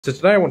So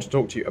today I want to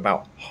talk to you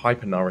about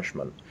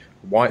hyper-nourishment,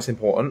 why it's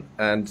important,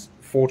 and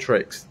 4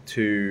 tricks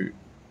to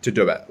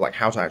do it, like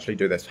how to actually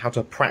do this, how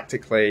to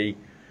practically,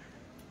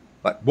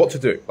 like what to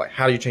do, like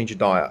how do you change your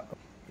diet.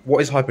 What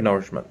is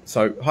hyper-nourishment?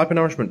 So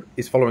hyper-nourishment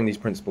is following these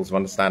principles of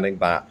understanding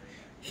that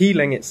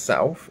healing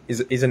itself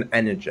is an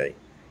energy.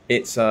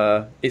 It's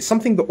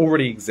something that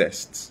already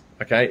exists,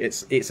 okay?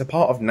 It's a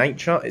part of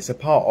nature, it's a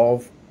part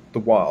of the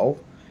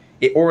world.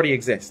 It already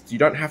exists. You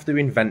don't have to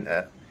invent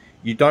it.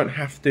 You don't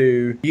have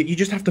to, you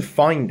just have to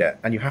find it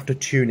and you have to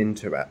tune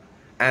into it.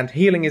 And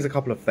healing is a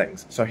couple of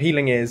things. So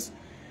healing is,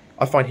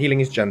 I find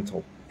healing is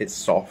gentle, it's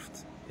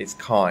soft, it's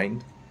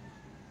kind,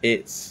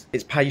 it's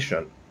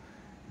patient,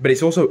 but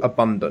it's also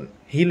abundant.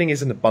 Healing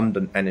is an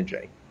abundant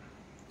energy.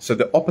 So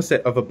the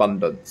opposite of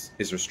abundance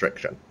is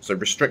restriction. So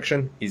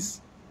restriction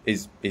is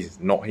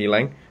not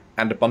healing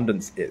and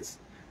abundance is.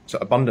 So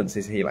abundance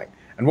is healing.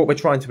 And what we're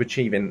trying to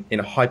achieve in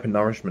a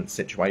hyper-nourishment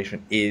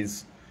situation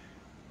is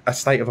a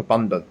state of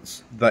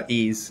abundance that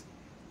is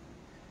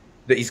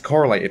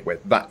correlated with,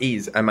 that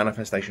is a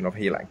manifestation of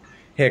healing.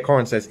 Here,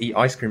 Corin says, eat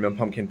ice cream and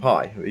pumpkin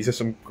pie. These are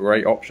some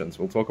great options.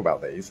 We'll talk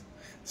about these.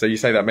 So you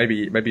say that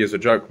maybe as a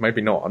joke,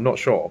 maybe not. I'm not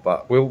sure,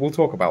 but we'll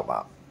talk about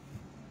that.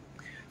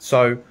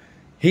 So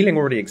healing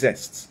already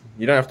exists.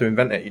 You don't have to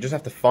invent it. You just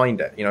have to find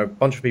it. You know, a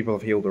bunch of people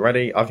have healed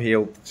already. I've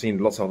healed, seen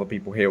lots of other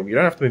people heal. You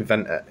don't have to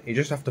invent it. You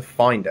just have to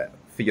find it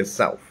for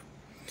yourself.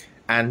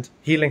 And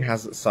healing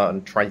has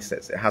certain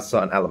traces, it has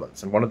certain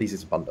elements, and one of these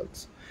is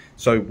abundance.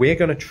 So we're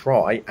going to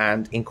try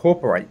and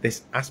incorporate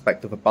this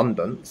aspect of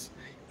abundance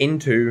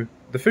into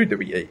the food that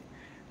we eat.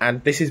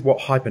 And this is what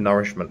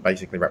hyper-nourishment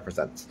basically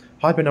represents.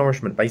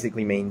 Hyper-nourishment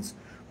basically means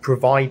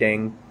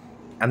providing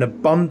an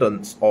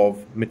abundance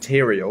of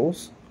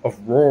materials, of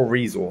raw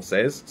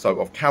resources, so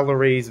of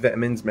calories,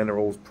 vitamins,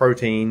 minerals,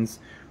 proteins,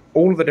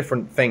 all of the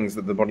different things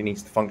that the body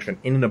needs to function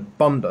in an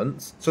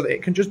abundance so that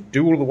it can just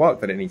do all the work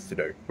that it needs to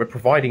do. We're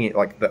providing it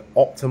like the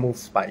optimal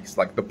space,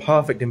 like the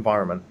perfect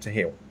environment to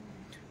heal.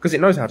 Because it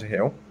knows how to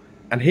heal,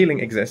 and healing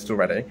exists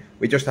already.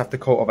 We just have to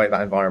cultivate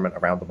that environment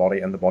around the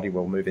body, and the body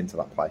will move into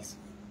that place.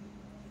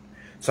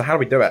 So how do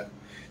we do it?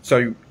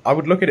 So I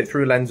would look at it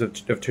through a lens of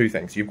 2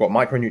 things. You've got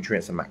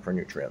micronutrients and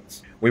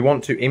macronutrients. We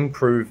want to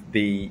improve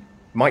the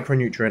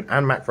micronutrient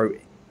and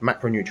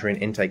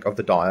macronutrient intake of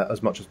the diet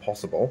as much as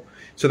possible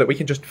so that we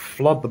can just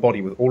flood the body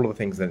with all of the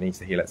things that it needs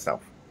to heal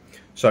itself.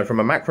 So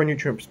from a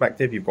macronutrient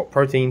perspective, you've got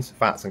proteins,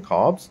 fats, and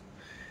carbs.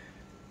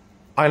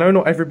 I know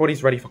not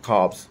everybody's ready for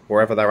carbs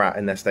wherever they're at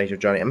in their stage of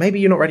journey, and maybe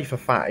you're not ready for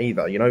fat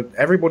either. You know,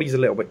 everybody's a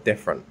little bit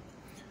different.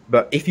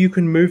 But if you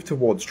can move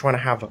towards trying to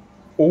have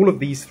all of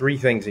these 3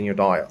 things in your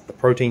diet, the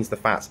proteins, the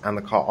fats, and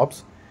the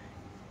carbs,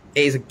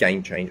 it is a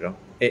game changer.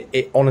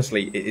 It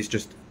honestly, it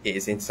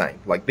is insane.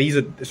 Like these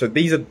are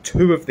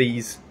 2 of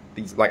these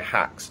like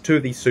hacks, 2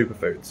 of these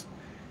superfoods.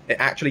 It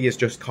actually is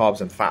just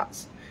carbs and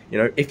fats. You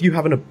know, if you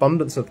have an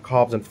abundance of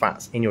carbs and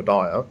fats in your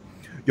diet,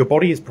 your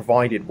body is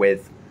provided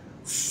with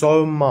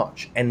so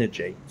much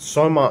energy,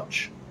 so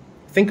much.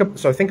 Think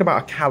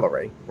about a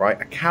calorie, right?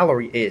 A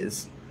calorie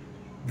is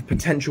the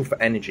potential for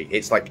energy.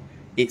 It's like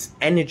it's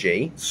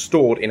energy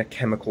stored in a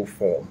chemical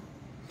form,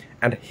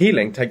 and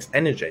healing takes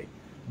energy.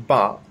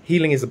 But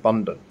healing is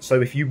abundant. So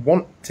if you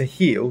want to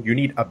heal, you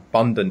need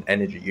abundant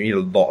energy. You need a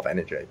lot of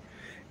energy.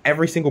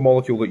 Every single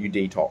molecule that you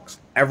detox,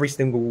 every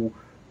single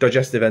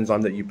digestive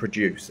enzyme that you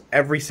produce,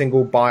 every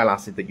single bile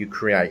acid that you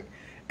create,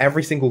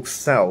 every single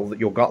cell that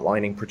your gut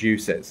lining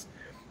produces,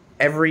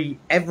 every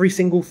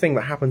single thing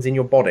that happens in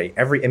your body,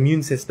 every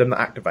immune system that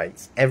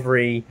activates,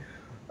 every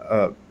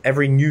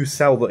new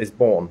cell that is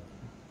born,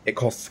 it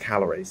costs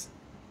calories.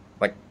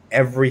 Like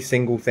every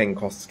single thing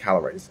costs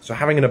calories. So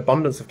having an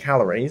abundance of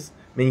calories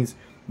means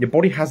your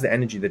body has the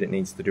energy that it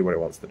needs to do what it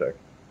wants to do.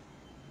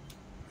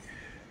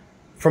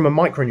 From a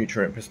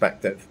micronutrient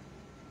perspective,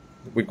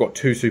 we've got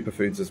 2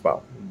 superfoods as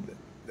well.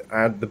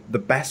 And the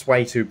best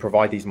way to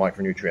provide these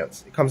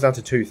micronutrients, it comes down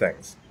to 2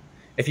 things.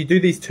 If you do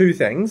these 2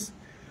 things,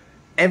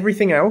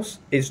 everything else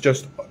is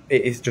just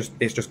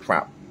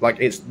crap. Like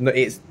it's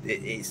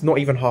not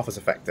even half as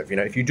effective. You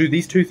know, if you do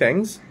these 2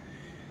 things,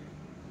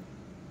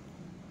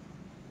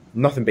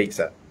 nothing beats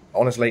it.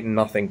 Honestly,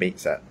 nothing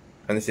beats it.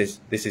 And this is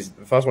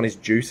the first one is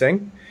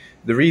juicing.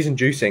 The reason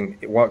juicing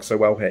it works so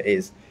well here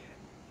is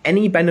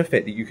any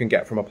benefit that you can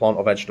get from a plant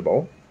or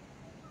vegetable,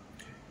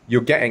 you're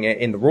getting it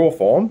in the raw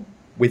form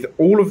with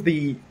all of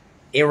the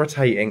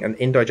irritating and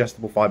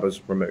indigestible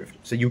fibers removed.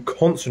 So you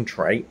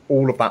concentrate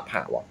all of that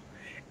power.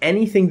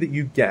 Anything that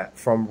you get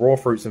from raw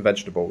fruits and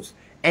vegetables,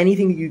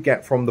 anything that you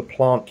get from the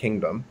plant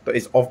kingdom that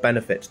is of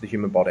benefit to the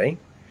human body,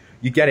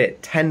 you get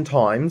it 10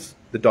 times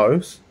the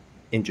dose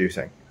in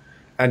juicing.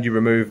 And you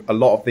remove a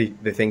lot of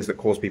the things that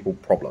cause people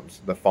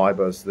problems, the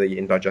fibers, the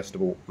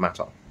indigestible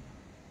matter.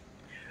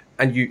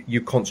 And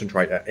you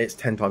concentrate it, it's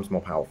 10 times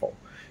more powerful.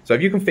 So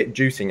if you can fit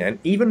juicing in,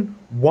 even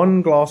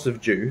 1 glass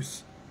of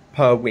juice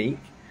per week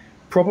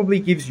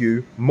probably gives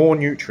you more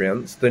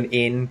nutrients than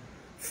in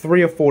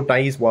 3 or 4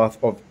 days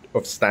worth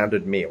of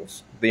standard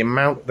meals.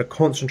 The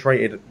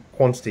concentrated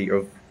quantity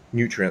of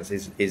nutrients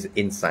is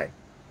insane.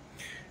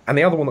 and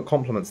the other one that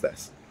complements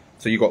this.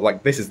 So you've got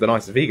like, this is the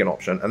nice vegan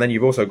option, and then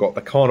you've also got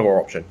the carnivore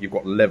option. You've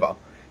got liver.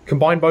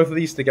 Combine both of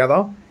these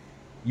together,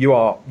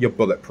 you're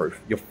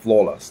bulletproof. You're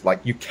flawless.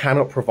 Like, you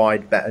cannot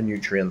provide better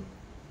nutrient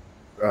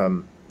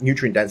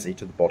density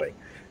to the body.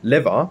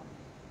 Liver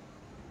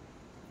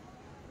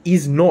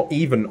is not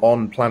even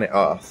on planet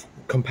Earth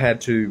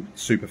compared to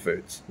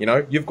superfoods. You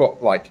know, you've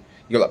got like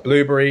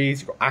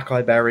blueberries, you've got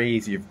acai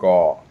berries, you've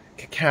got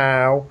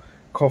cacao,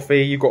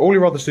 coffee, you've got all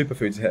your other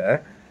superfoods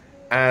here,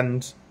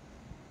 and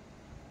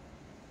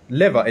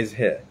liver is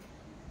here.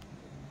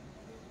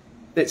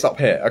 It's up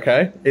here,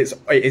 okay? It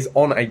is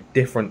on a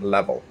different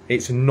level.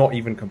 It's not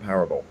even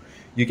comparable.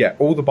 You get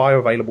all the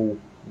bioavailable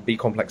B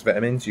complex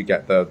vitamins, you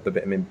get the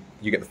vitamin,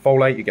 you get the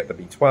folate, you get the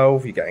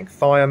B12, you're getting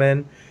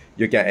thiamine,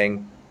 you're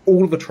getting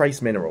all the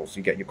trace minerals.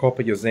 You get your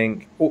copper, your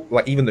zinc,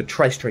 like even the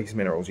trace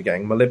minerals. You're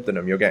getting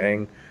molybdenum, you're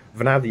getting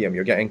vanadium,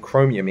 you're getting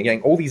chromium, you're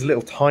getting all these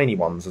little tiny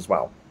ones as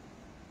well.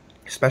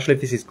 Especially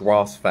if this is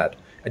grass-fed,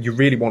 and you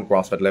really want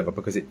grass-fed liver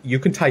because you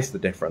can taste the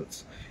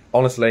difference.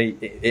 Honestly,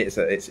 it's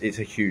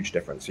a huge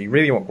difference. So you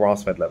really want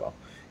grass-fed liver.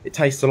 It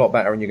tastes a lot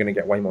better, and you're going to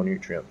get way more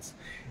nutrients.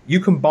 You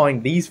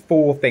combine these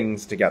 4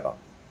 things together.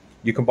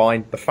 You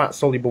combine the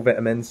fat-soluble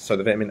vitamins, so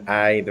the vitamin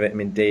A, the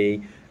vitamin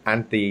D,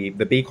 and the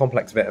B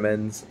complex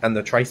vitamins and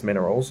the trace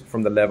minerals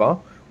from the liver,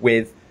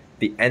 with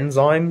the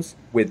enzymes,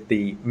 with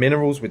the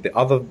minerals, with the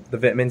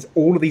vitamins,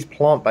 all of these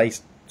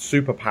plant-based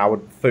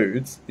super-powered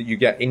foods that you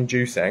get in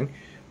juicing.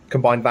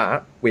 Combine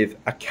that with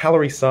a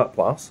calorie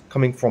surplus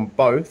coming from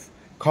both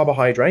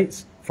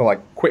carbohydrates for like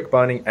quick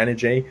burning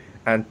energy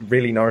and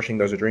really nourishing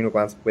those adrenal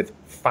glands, with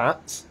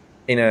fats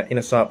in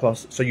a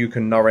surplus, so you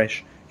can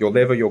nourish your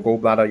liver, your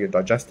gallbladder, your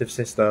digestive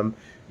system,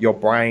 your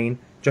brain.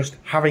 Just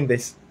having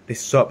this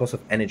surplus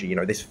of energy, you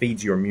know, this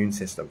feeds your immune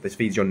system, this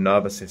feeds your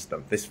nervous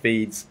system, this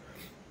feeds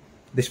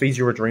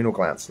your adrenal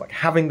glands. Like,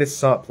 having this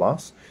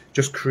surplus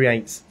just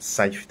creates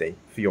safety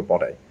for your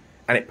body,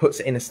 and it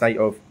puts it in a state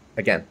of,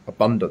 again,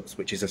 abundance,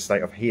 which is a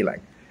state of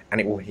healing, and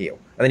it will heal.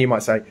 And then you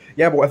might say,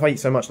 yeah, but what if I eat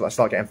so much that I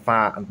start getting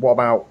fat? And what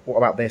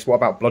about this? What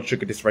about blood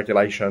sugar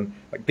dysregulation?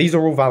 Like, these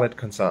are all valid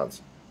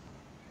concerns.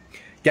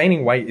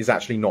 Gaining weight is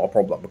actually not a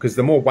problem, because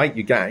the more weight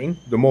you gain,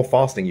 the more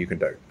fasting you can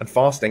do. And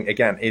fasting,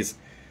 again, is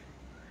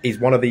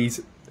one of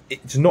these,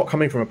 it's not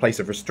coming from a place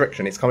of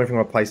restriction, it's coming from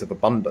a place of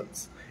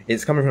abundance.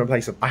 It's coming from a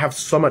place of, I have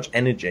so much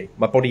energy,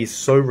 my body is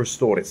so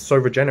restored, it's so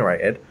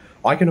regenerated,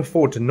 I can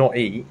afford to not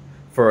eat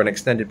for an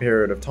extended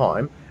period of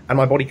time, and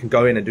my body can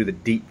go in and do the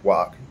deep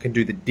work, can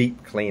do the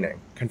deep cleaning,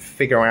 can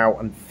figure out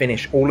and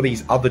finish all of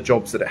these other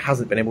jobs that it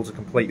hasn't been able to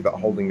complete that are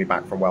holding me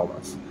back from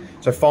wellness.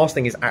 So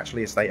fasting is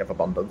actually a state of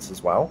abundance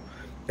as well,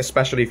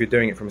 especially if you're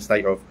doing it from a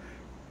state of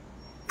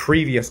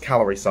previous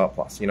calorie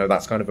surplus. You know,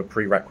 that's kind of a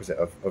prerequisite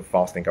of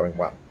fasting going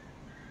well.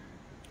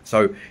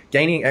 So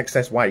gaining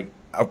excess weight,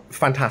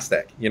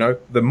 fantastic. You know,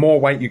 the more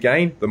weight you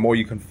gain, the more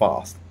you can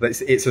fast.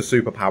 It's a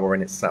superpower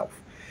in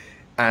itself.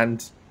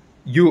 And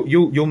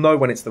you'll know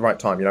when it's the right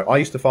time. You know, I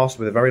used to fast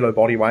with a very low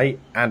body weight,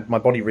 and my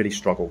body really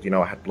struggled. You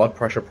know, I had blood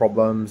pressure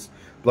problems,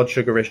 blood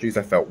sugar issues.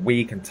 I felt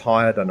weak and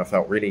tired, and I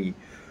felt really,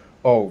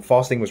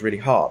 fasting was really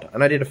hard.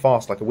 And I did a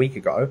fast like a week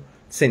ago,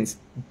 since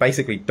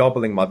basically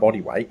doubling my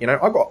body weight. You know,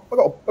 I got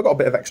a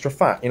bit of extra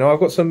fat. You know, I've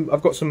got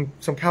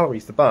some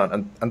calories to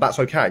burn, and that's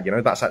okay. You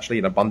know, that's actually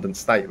an abundant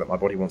state that my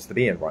body wants to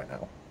be in right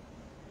now.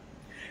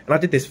 And I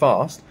did this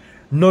fast,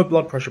 no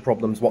blood pressure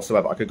problems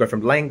whatsoever. I could go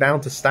from laying down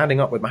to standing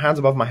up with my hands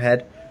above my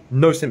head,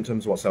 no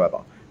symptoms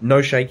whatsoever,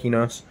 no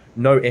shakiness,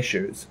 no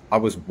issues. I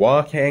was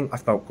working, I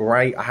felt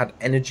great, I had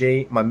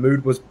energy, my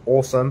mood was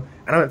awesome,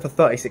 and I went for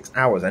 36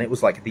 hours, and it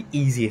was like the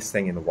easiest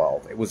thing in the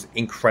world. It was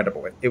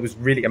incredible. It was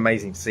really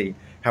amazing to see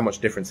how much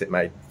difference it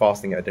made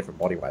fasting at a different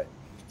body weight.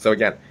 So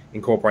again,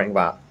 incorporating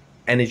that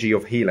energy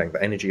of healing,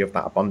 the energy of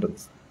that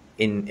abundance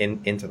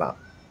into that.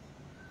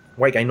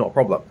 Weight gain, not a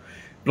problem.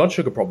 Blood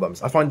sugar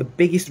problems. I find the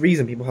biggest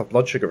reason people have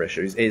blood sugar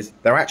issues is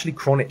they're actually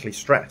chronically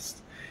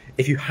stressed.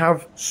 If you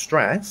have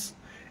stress,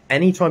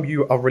 anytime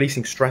you are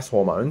releasing stress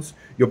hormones,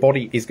 your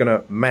body is going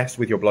to mess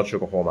with your blood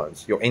sugar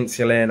hormones, your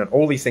insulin, and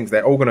all these things.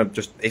 They're all going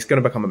to it's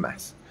going to become a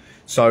mess.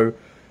 So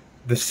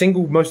the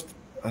single most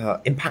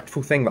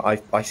impactful thing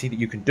that I see that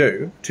you can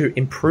do to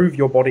improve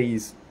your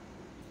body's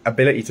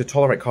ability to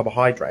tolerate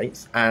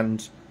carbohydrates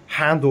and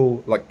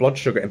handle like blood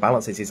sugar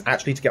imbalances is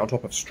actually to get on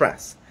top of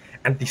stress.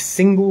 And the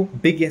single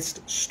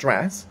biggest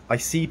stress I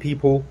see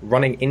people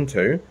running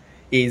into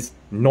is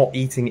not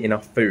eating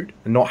enough food,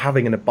 and not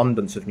having an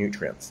abundance of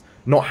nutrients,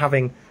 not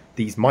having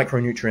these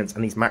micronutrients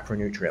and these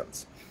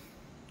macronutrients.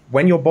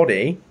 When your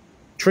body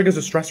triggers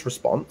a stress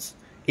response,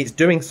 it's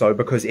doing so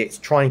because it's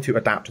trying to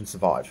adapt and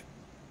survive.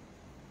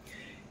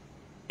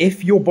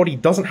 If your body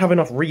doesn't have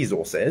enough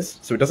resources,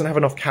 so it doesn't have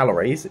enough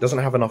calories, it doesn't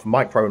have enough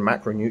micro and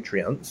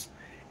macronutrients,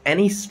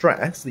 any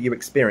stress that you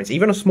experience,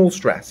 even a small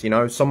stress, you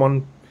know,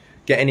 someone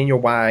getting in your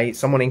way,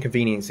 someone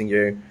inconveniencing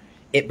you,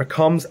 it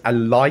becomes a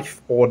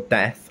life or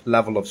death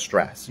level of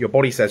stress. Your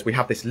body says, we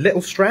have this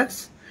little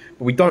stress,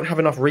 but we don't have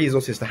enough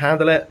resources to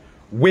handle it,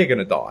 we're going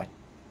to die.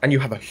 And you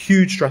have a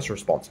huge stress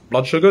response.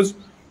 Blood sugars,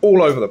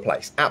 all over the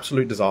place,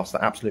 absolute disaster,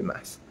 absolute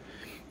mess.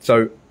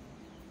 So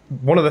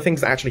one of the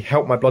things that actually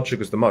helped my blood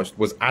sugars the most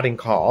was adding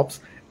carbs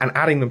and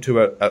adding them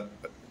to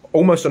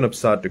almost an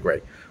absurd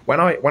degree. When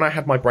I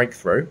had my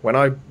breakthrough, when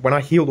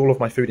I healed all of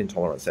my food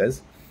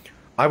intolerances,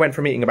 I went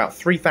from eating about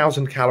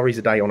 3,000 calories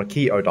a day on a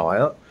keto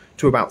diet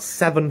to about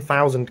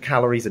 7,000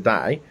 calories a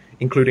day,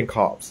 including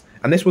carbs.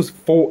 And this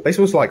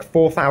was like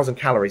 4,000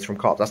 calories from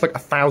carbs. That's like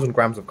 1,000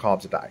 grams of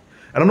carbs a day.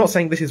 And I'm not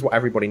saying this is what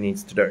everybody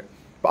needs to do,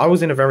 but I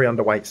was in a very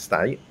underweight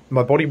state.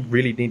 My body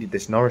really needed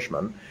this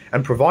nourishment,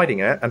 and providing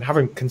it, and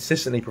having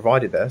consistently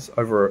provided this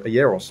over a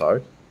year or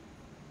so,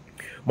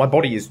 my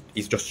body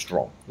is just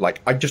strong.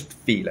 Like, I just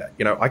feel it.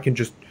 You know, I can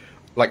just,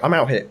 like, I'm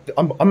out here.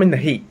 I'm in the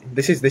heat.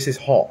 This is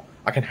hot.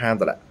 I can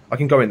handle it. I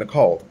can go in the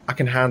cold. I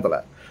can handle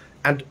it.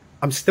 And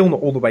I'm still not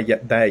all the way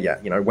there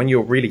yet. You know, when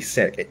you're really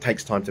sick, it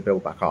takes time to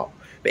build back up.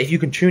 But if you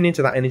can tune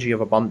into that energy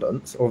of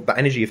abundance, or that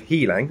energy of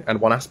healing, and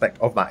one aspect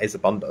of that is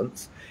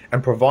abundance,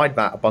 and provide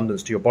that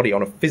abundance to your body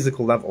on a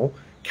physical level,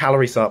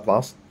 calorie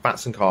surplus,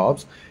 fats and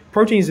carbs.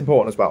 Protein is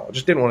important as well. I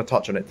just didn't want to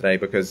touch on it today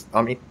because,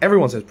 I mean,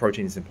 everyone says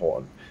protein is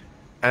important.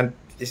 And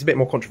it's a bit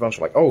more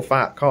controversial, like, oh,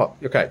 fat, carb.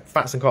 Okay,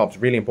 fats and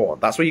carbs, really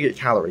important. That's where you get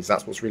calories.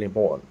 That's what's really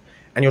important.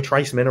 And your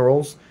trace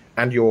minerals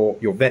and your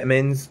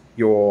vitamins,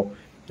 your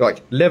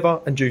like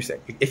liver and juicing.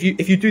 If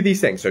you do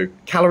these things, so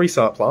calorie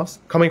surplus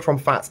coming from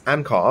fats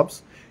and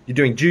carbs, you're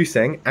doing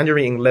juicing and you're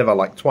eating liver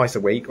like twice a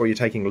week, or you're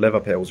taking liver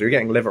pills, or you're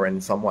getting liver in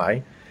some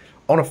way,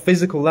 on a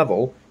physical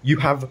level, you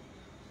have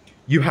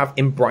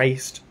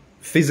embraced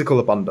physical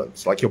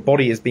abundance. Like, your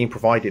body is being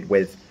provided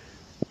with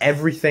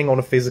everything on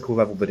a physical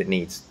level that it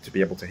needs to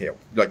be able to heal.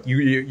 Like,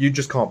 you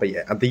just can't beat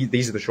it. And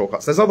these are the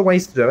shortcuts. There's other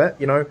ways to do it.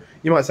 You know,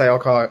 you might say, I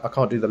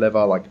can't do the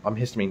liver, like, I'm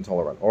histamine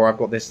intolerant, or I've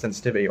got this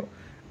sensitivity.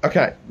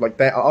 Okay, like,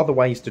 there are other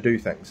ways to do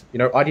things. You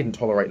know, I didn't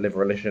tolerate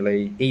liver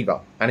initially either,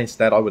 and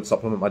instead I would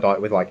supplement my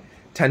diet with like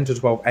 10 to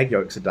 12 egg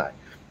yolks a day.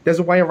 There's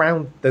a way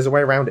around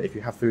it if you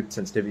have food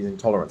sensitivities and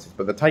intolerances.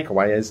 But the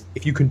takeaway is,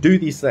 if you can do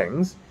these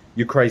things,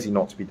 you're crazy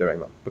not to be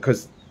doing them,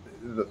 because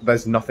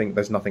there's nothing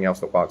else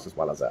that works as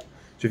well as it.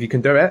 So if you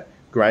can do it,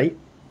 great.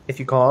 If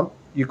you can't,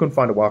 you can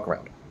find a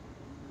workaround.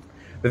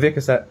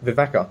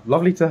 Viveka,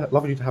 lovely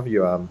to have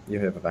you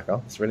here,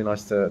 Viveka. It's really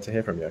nice to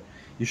hear from you.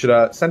 You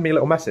should send me a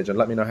little message and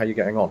let me know how you're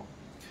getting on.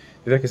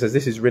 Viveka says,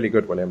 this is really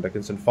good, William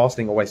Dickinson.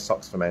 Fasting always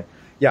sucks for me.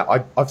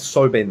 Yeah, I've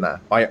so been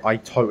there. I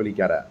totally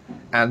get it.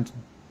 And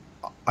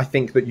I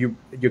think that you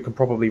can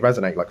probably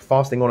resonate. Like,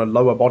 fasting on a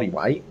lower body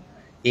weight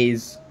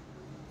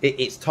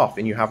it's tough,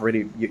 and you have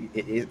really,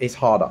 it's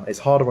harder. It's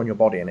harder on your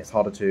body, and it's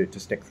harder to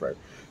stick through.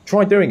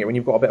 Try doing it when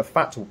you've got a bit of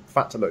fat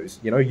to lose.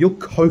 You know, you'll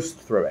coast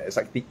through it. It's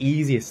like the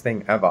easiest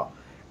thing ever.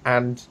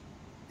 And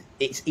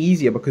it's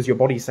easier because your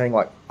body's saying,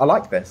 like, I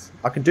like this.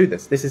 I can do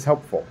this. This is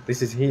helpful.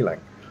 This is healing.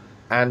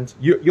 And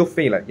you'll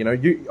feel it. You know,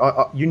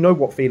 you know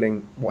what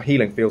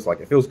healing feels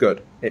like. It feels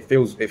good. It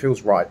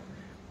feels right.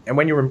 And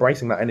when you're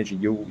embracing that energy,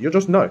 you'll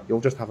just know.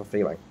 You'll just have a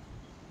feeling.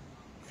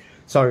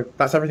 So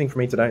that's everything for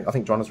me today. I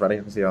think John is ready. I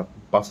can see her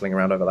bustling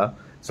around over there.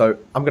 So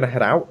I'm going to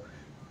head out.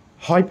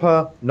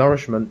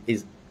 Hyper-nourishment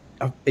is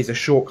a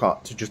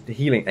shortcut to just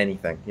healing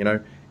anything. You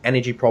know,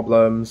 energy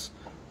problems,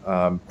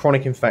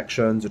 chronic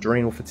infections,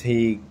 adrenal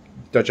fatigue,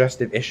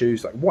 digestive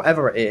issues, like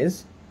whatever it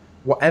is,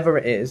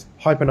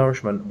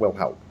 hyper-nourishment will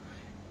help.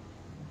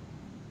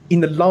 In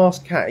the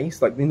last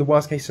case, like in the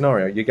worst case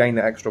scenario, you gain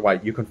the extra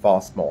weight, you can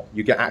fast more.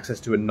 You get access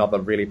to another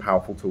really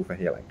powerful tool for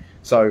healing.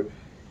 So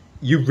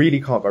you really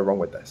can't go wrong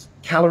with this.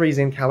 Calories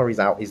in, calories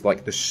out is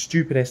like the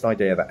stupidest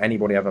idea that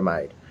anybody ever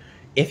made.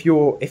 If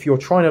you're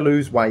trying to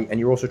lose weight and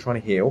you're also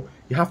trying to heal,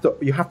 you have to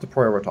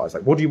prioritize.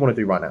 Like, what do you want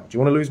to do right now? Do you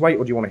want to lose weight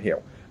or do you want to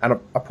heal? And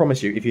I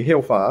promise you, if you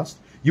heal first,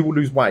 you will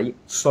lose weight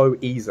so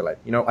easily.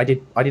 You know, I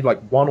did like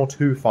 1 or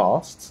 2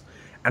 fasts,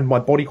 and my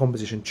body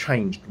composition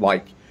changed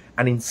like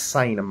an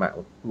insane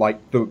amount. Like,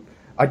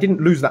 I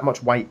didn't lose that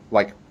much weight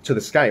like to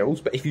the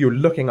scales, but if you're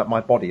looking at my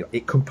body,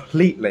 it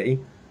completely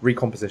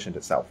recompositioned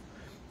itself.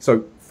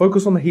 So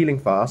focus on the healing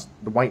first.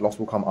 The weight loss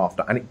will come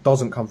after, and it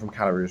doesn't come from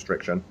calorie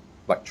restriction.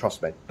 Like,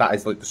 trust me, that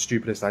is like the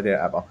stupidest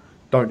idea ever.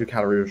 Don't do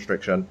calorie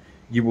restriction.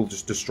 You will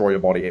just destroy your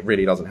body. It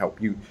really doesn't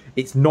help you.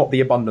 It's not the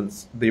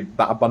abundance,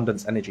 that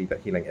abundance energy that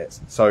healing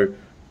is. So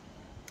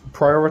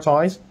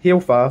prioritize,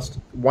 heal first,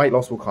 weight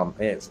loss will come.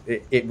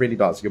 It really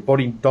does. Your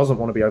body doesn't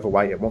want to be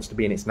overweight. It wants to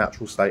be in its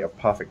natural state of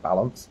perfect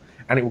balance,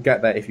 and it will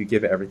get there if you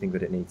give it everything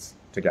that it needs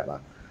to get there.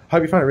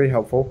 Hope you found it really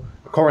helpful.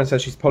 Corin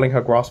says she's pulling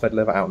her grass-fed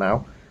liver out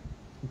now.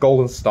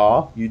 Golden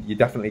star, you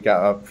definitely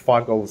get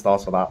 5 golden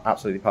stars for that.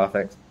 Absolutely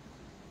perfect.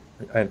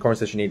 And Corin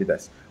says she needed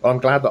this. Well, I'm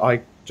glad that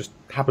I just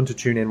happened to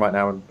tune in right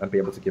now and be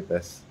able to give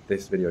this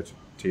video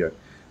to you.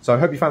 So I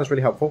hope you found this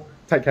really helpful.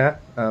 Take care.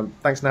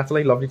 Thanks,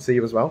 Natalie. Lovely to see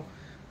you as well.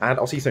 And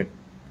I'll see you soon.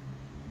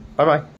 Bye-bye.